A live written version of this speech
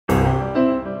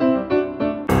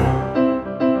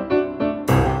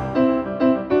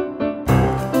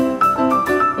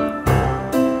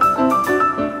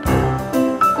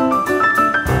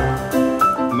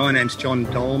name's Jon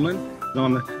Doulman, and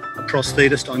I'm a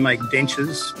prosthetist. I make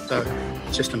dentures, so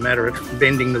it's just a matter of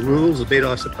bending the rules a bit,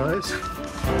 I suppose.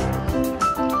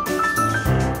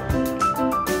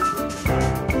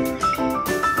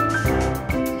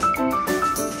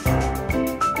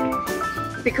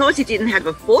 Because he didn't have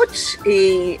a foot,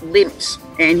 he limped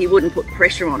and he wouldn't put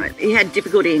pressure on it. He had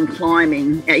difficulty in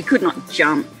climbing. He could not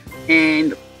jump,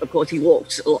 and of course he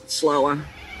walked a lot slower.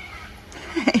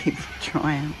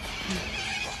 Triumph.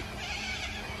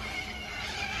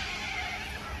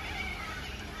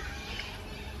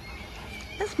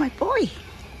 That's my boy.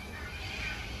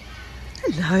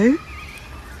 Hello.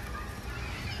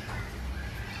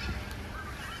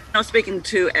 I was speaking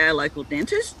to our local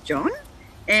dentist, Jon,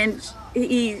 and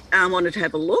he wanted to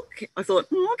have a look. I thought,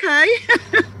 okay.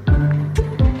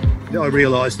 I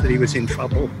realised that he was in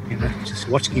trouble, just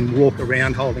watching him walk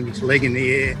around holding his leg in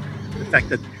the air, the fact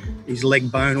that his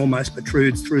leg bone almost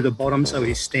protrudes through the bottom, so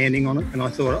he's standing on it, and I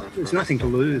thought, oh, there's nothing to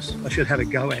lose. I should have a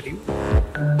go at him.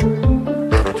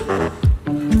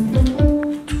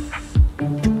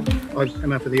 I've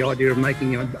come up with the idea of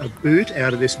making a boot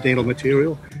out of this dental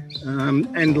material,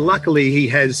 and luckily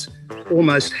he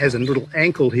almost has a little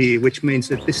ankle here, which means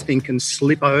that this thing can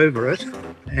slip over it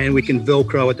and we can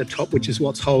Velcro at the top, which is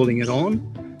what's holding it on.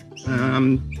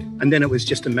 And then it was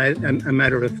just a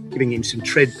matter of giving him some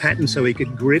tread pattern so he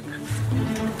could grip.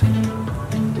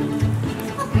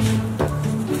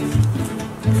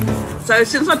 So as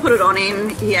soon as I put it on him,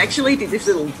 he actually did this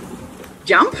little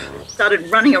jump, started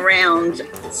running around.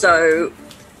 So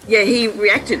yeah, he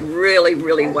reacted really,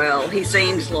 really well. He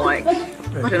seemed like,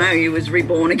 I don't know, he was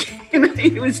reborn again.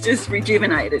 He was just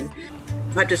rejuvenated.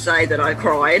 I have to say that I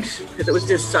cried because it was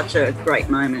just such a great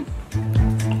moment.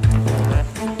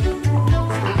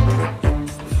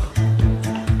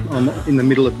 I'm in the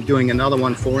middle of doing another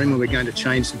one for him, and we're going to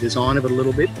change the design of it a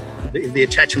little bit. The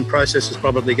attachment process is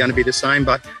probably going to be the same,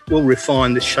 but we'll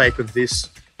refine the shape of this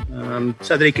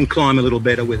so that he can climb a little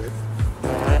better with it.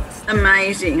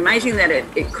 Amazing that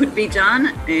it could be done,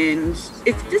 and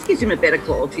it just gives him a better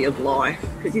quality of life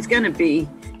because he's going to be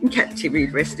in captivity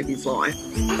the rest of his life.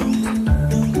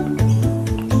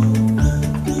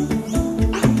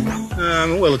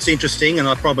 Well, it's interesting, and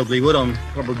I probably would. I'm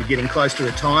probably getting close to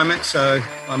retirement, so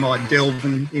I might delve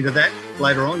into that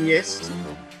later on, yes.